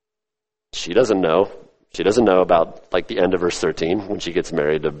 She doesn't know. She doesn't know about the end of verse 13 when she gets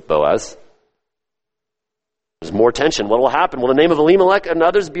married to Boaz. There's more tension. What will happen? Will the name of Elimelech and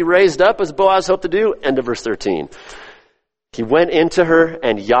others be raised up as Boaz hoped to do? End of verse 13. He went into her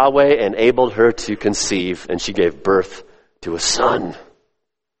and Yahweh enabled her to conceive, and she gave birth to a son.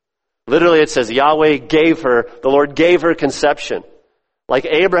 Literally it says Yahweh gave her, the Lord gave her conception. Like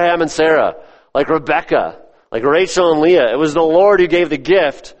Abraham and Sarah, like Rebekah, like Rachel and Leah. It was the Lord who gave the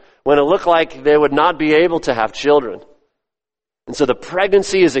gift when it looked like they would not be able to have children. And so the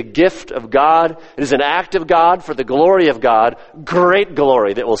pregnancy is a gift of God. It is an act of God for the glory of God. Great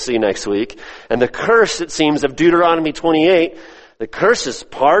glory that we'll see next week. And the curse, it seems, of Deuteronomy 28, the curses,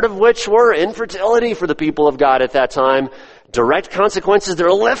 part of which were infertility for the people of God at that time, direct consequences,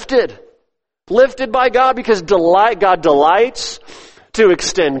 they're lifted. Lifted by God because God delights to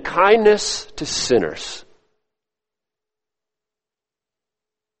extend kindness to sinners.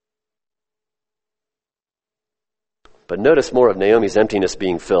 But notice more of Naomi's emptiness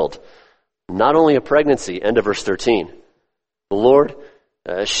being filled. Not only a pregnancy, end of verse 13. The Lord,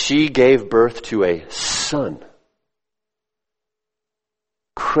 she gave birth to a son.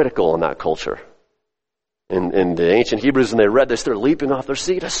 Critical in that culture. In the ancient Hebrews, when they read this, they're leaping off their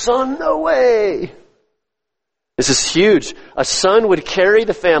seat. A son? No way! This is huge. A son would carry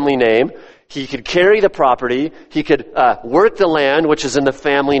the family name. He could carry the property. He could work the land, which is in the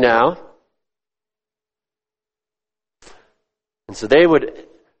family now. And so they would,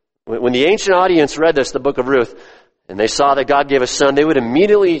 when the ancient audience read this, the book of Ruth, and they saw that God gave a son, they would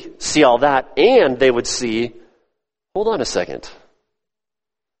immediately see all that, and they would see, hold on a second,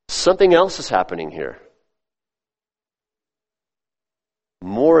 something else is happening here.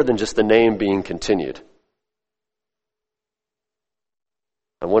 More than just the name being continued.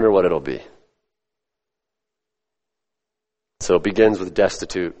 I wonder what it'll be. So it begins with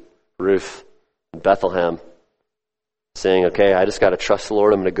destitute Ruth in Bethlehem, saying, okay, I just got to trust the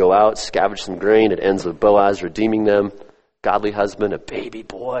Lord. I'm going to go out, scavenge some grain. It ends with Boaz redeeming them. Godly husband, a baby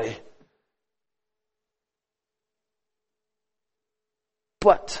boy.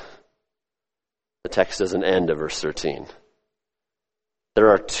 But the text doesn't end at verse 13. There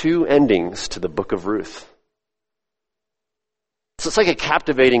are two endings to the book of Ruth. So it's like a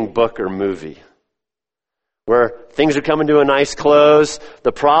captivating book or movie where things are coming to a nice close,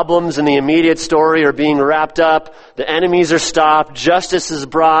 the problems in the immediate story are being wrapped up, the enemies are stopped, justice is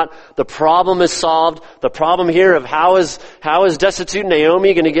brought, the problem is solved. The problem here of how is destitute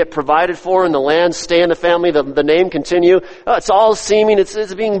Naomi going to get provided for and the land stay in the family, the name continue. It's all seeming,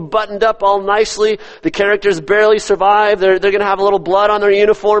 it's being buttoned up all nicely. The characters barely survive. They're going to have a little blood on their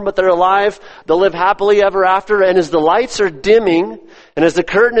uniform, but they're alive. They'll live happily ever after. And as the lights are dimming, and as the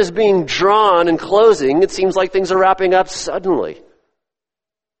curtain is being drawn and closing, it seems like things are wrapping up suddenly.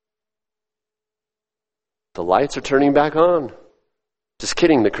 The lights are turning back on. Just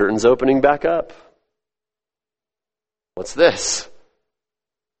kidding, the curtain's opening back up. What's this?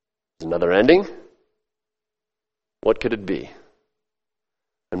 Another ending? What could it be?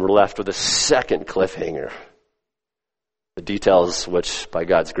 And we're left with a second cliffhanger. The details which, by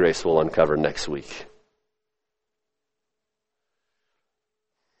God's grace, we'll uncover next week.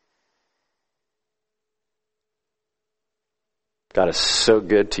 God is so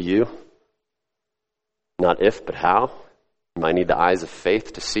good to you. Not if, but how. You might need the eyes of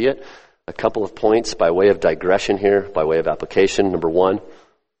faith to see it. A couple of points by way of digression here, by way of application. Number one,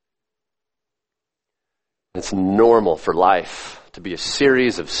 it's normal for life to be a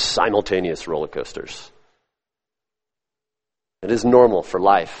series of simultaneous roller coasters. It is normal for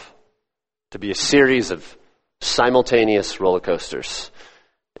life to be a series of simultaneous roller coasters.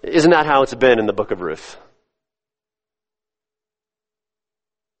 Isn't that how it's been in the book of Ruth?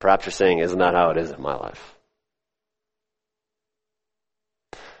 Perhaps you're saying, isn't that how it is in my life?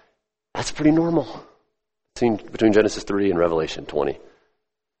 That's pretty normal between Genesis 3 and Revelation 20.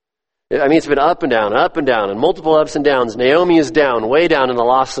 I mean, it's been up and down, and multiple ups and downs. Naomi is down, way down in the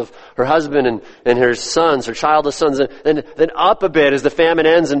loss of her husband and her sons, her childless sons. And then up a bit as the famine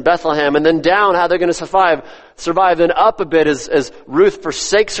ends in Bethlehem. And then down, how they're going to survive. Then up a bit as Ruth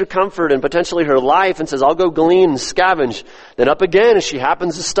forsakes her comfort and potentially her life and says, I'll go glean and scavenge. Then up again as she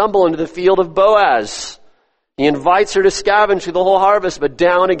happens to stumble into the field of Boaz. He invites her to scavenge through the whole harvest, but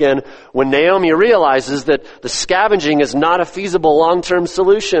down again when Naomi realizes that the scavenging is not a feasible long-term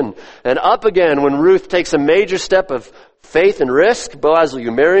solution. And up again when Ruth takes a major step of faith and risk. Boaz, will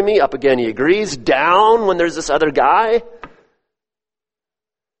you marry me? Up again he agrees. Down when there's this other guy.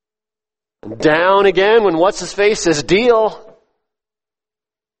 And down again when what's-his-face says deal.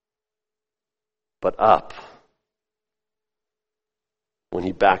 But up when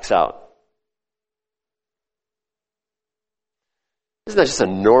he backs out. Isn't that just a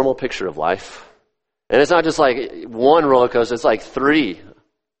normal picture of life? And it's not just like one roller coaster, it's like 3,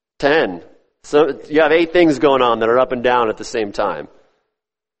 10. So you have 8 things going on that are up and down at the same time.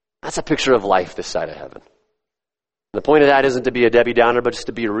 That's a picture of life this side of heaven. The point of that isn't to be a Debbie Downer, but just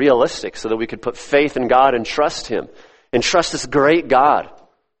to be realistic so that we could put faith in God and trust Him. And trust this great God.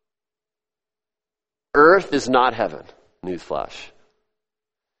 Earth is not heaven. Newsflash.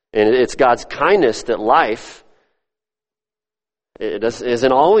 And it's God's kindness that life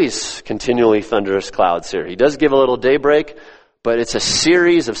isn't always continually thunderous clouds here. He does give a little daybreak, but it's a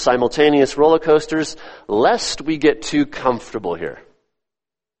series of simultaneous roller coasters, lest we get too comfortable here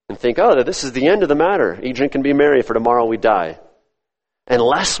and think, oh, this is the end of the matter. Eat, drink, and be merry, for tomorrow we die.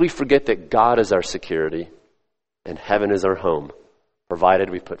 Unless we forget that God is our security and heaven is our home,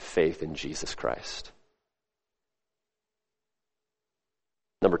 provided we put faith in Jesus Christ.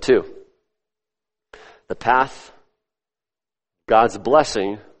 Number 2, the path God's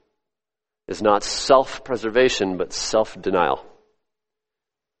blessing is not self-preservation, but self-denial.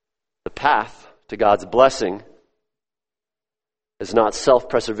 The path to God's blessing is not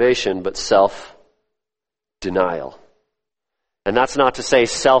self-preservation, but self-denial. And that's not to say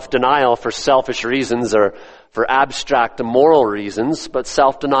self-denial for selfish reasons or for abstract moral reasons, but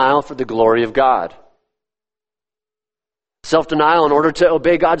self-denial for the glory of God. Self-denial in order to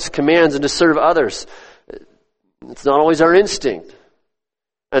obey God's commands and to serve others. It's not always our instinct.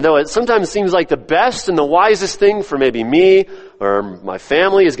 And though it sometimes seems like the best and the wisest thing for maybe me or my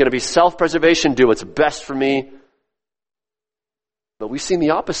family is going to be self-preservation, do what's best for me. But we've seen the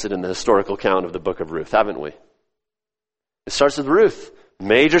opposite in the historical account of the book of Ruth, haven't we? It starts with Ruth.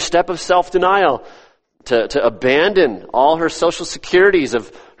 Major step of self-denial. To abandon all her social securities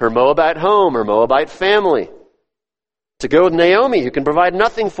of her Moabite home or Moabite family. To go with Naomi, who can provide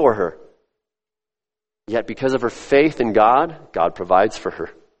nothing for her. Yet because of her faith in God, God provides for her.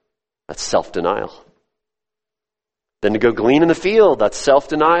 That's self-denial. Then to go glean in the field, that's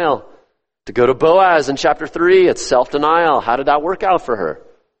self-denial. To go to Boaz in chapter 3, it's self-denial. How did that work out for her?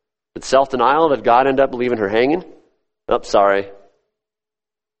 Did self-denial, did God end up leaving her hanging? Oh, sorry.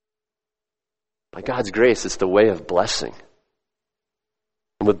 By God's grace, it's the way of blessing.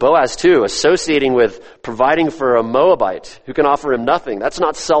 And with Boaz too, associating with providing for a Moabite who can offer him nothing, that's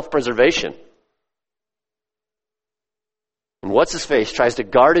not self-preservation. And what's-his-face tries to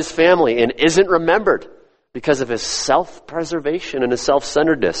guard his family and isn't remembered because of his self-preservation and his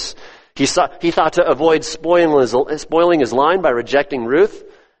self-centeredness. He thought to avoid spoiling his line by rejecting Ruth.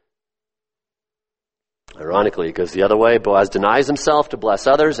 Ironically, it goes the other way. Boaz denies himself to bless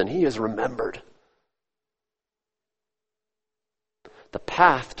others, and he is remembered. The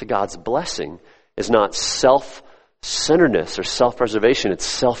path to God's blessing is not self-centeredness or self-preservation. It's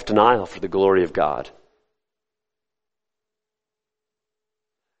self-denial for the glory of God.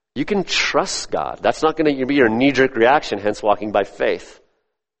 You can trust God. That's not going to be your knee-jerk reaction, hence walking by faith.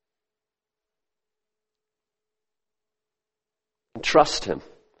 And trust Him.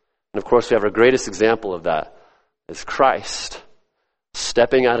 And of course, we have our greatest example of that is Christ.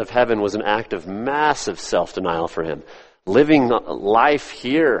 Stepping out of heaven was an act of massive self-denial for Him. Living life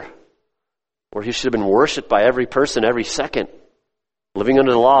here where He should have been worshipped by every person every second. Living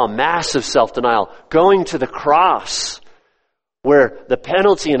under the law, massive self-denial. Going to the cross where the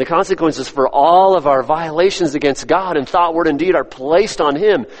penalty and the consequences for all of our violations against God in thought, word, and deed are placed on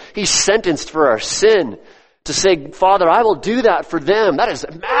Him. He's sentenced for our sin. To say, Father, I will do that for them. That is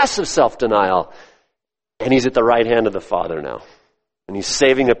massive self-denial. And He's at the right hand of the Father now. And He's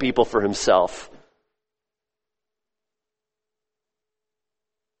saving a people for Himself.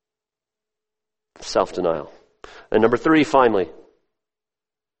 Self-denial. And number 3, finally.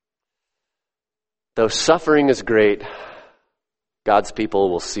 Though suffering is great, God's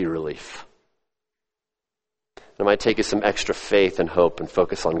people will see relief. It might take you some extra faith and hope and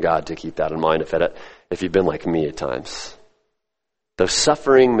focus on God to keep that in mind if you've been like me at times. Though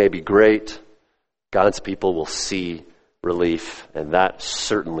suffering may be great, God's people will see relief. And that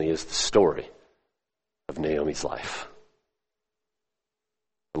certainly is the story of Naomi's life.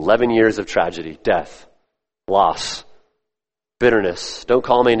 11 years of tragedy, death, loss, bitterness. Don't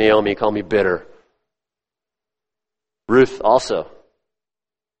call me Naomi, call me bitter. Ruth also,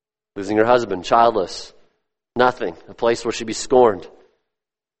 losing her husband, childless, nothing, a place where she'd be scorned.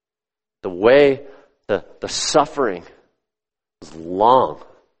 The way, the suffering was long,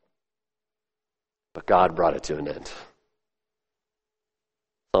 but God brought it to an end.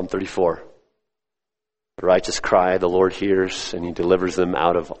 Psalm 34. The righteous cry, the Lord hears, and He delivers them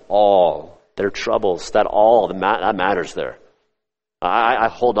out of all their troubles. That matters there. I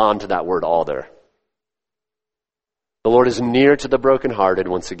hold on to that word all there. The Lord is near to the brokenhearted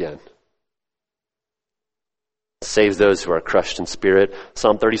once again. Saves those who are crushed in spirit.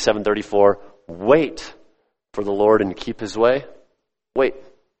 Psalm 37:34. Wait for the Lord and keep His way. Wait.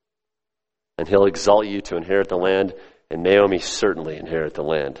 And He'll exalt you to inherit the land. And Naomi certainly inherit the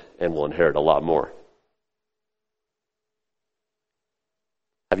land and will inherit a lot more.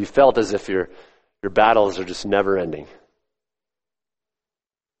 Have you felt as if your battles are just never ending?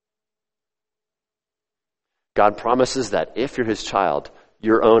 God promises that if you're His child,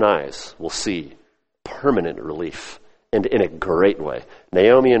 your own eyes will see permanent relief, and in a great way.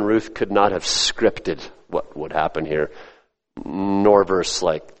 Naomi and Ruth could not have scripted what would happen here, nor verse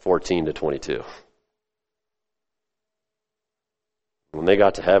 14 to 22. When they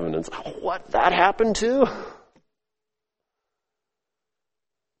got to heaven, it's what, that happened too?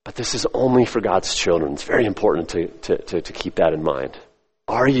 But this is only for God's children. It's very important to keep that in mind.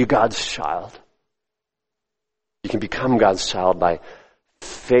 Are you God's child? You can become God's child by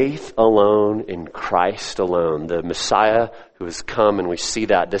faith alone in Christ alone, the Messiah who has come, and we see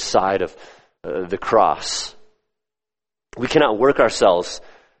that this side of the cross. We cannot work ourselves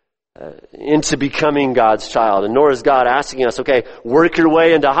into becoming God's child, and nor is God asking us, okay, work your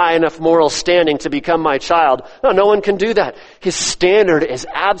way into high enough moral standing to become my child. No one can do that. His standard is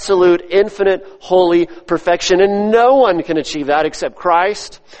absolute, infinite, holy perfection, and no one can achieve that except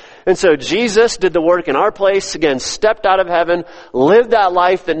Christ. And so Jesus did the work in our place, again, stepped out of heaven, lived that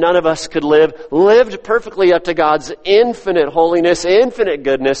life that none of us could live, lived perfectly up to God's infinite holiness, infinite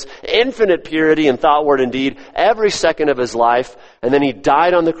goodness, infinite purity in thought, word, and deed, every second of His life. And then He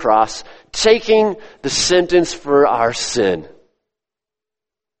died on the cross, taking the sentence for our sin.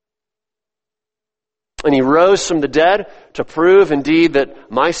 And he rose from the dead to prove indeed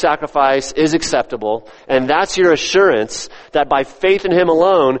that my sacrifice is acceptable. And that's your assurance that by faith in him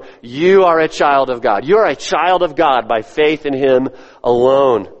alone, you are a child of God. You are a child of God by faith in him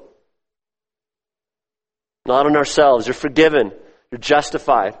alone. Not on ourselves. You're forgiven. You're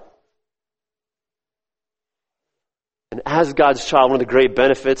justified. And as God's child, one of the great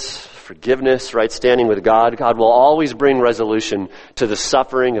benefits, forgiveness, right standing with God, God will always bring resolution to the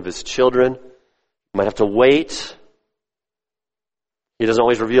suffering of his children. You might have to wait. He doesn't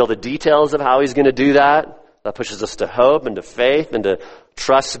always reveal the details of how he's going to do that. That pushes us to hope and to faith and to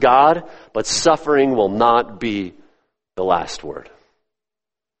trust God. But suffering will not be the last word.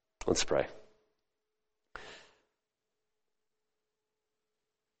 Let's pray.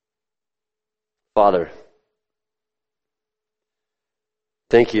 Father,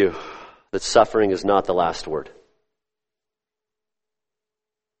 thank you that suffering is not the last word.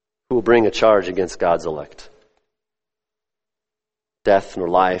 Who will bring a charge against God's elect? Death nor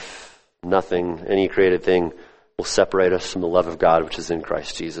life, nothing, any created thing will separate us from the love of God which is in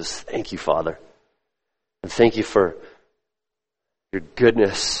Christ Jesus. Thank you, Father. And thank you for your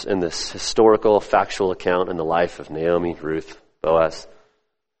goodness in this historical, factual account in the life of Naomi, Ruth, Boaz.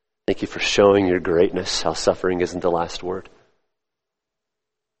 Thank you for showing your greatness, how suffering isn't the last word.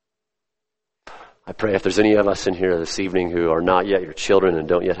 I pray if there's any of us in here this evening who are not yet your children and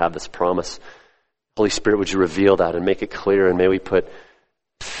don't yet have this promise, Holy Spirit, would you reveal that and make it clear, and may we put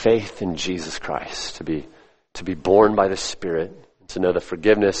faith in Jesus Christ to be born by the Spirit, and to know the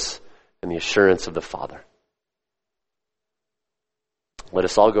forgiveness and the assurance of the Father. Let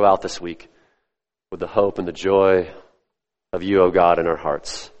us all go out this week with the hope and the joy of you, O God, in our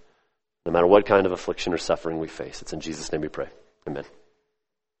hearts, no matter what kind of affliction or suffering we face. It's in Jesus' name we pray. Amen.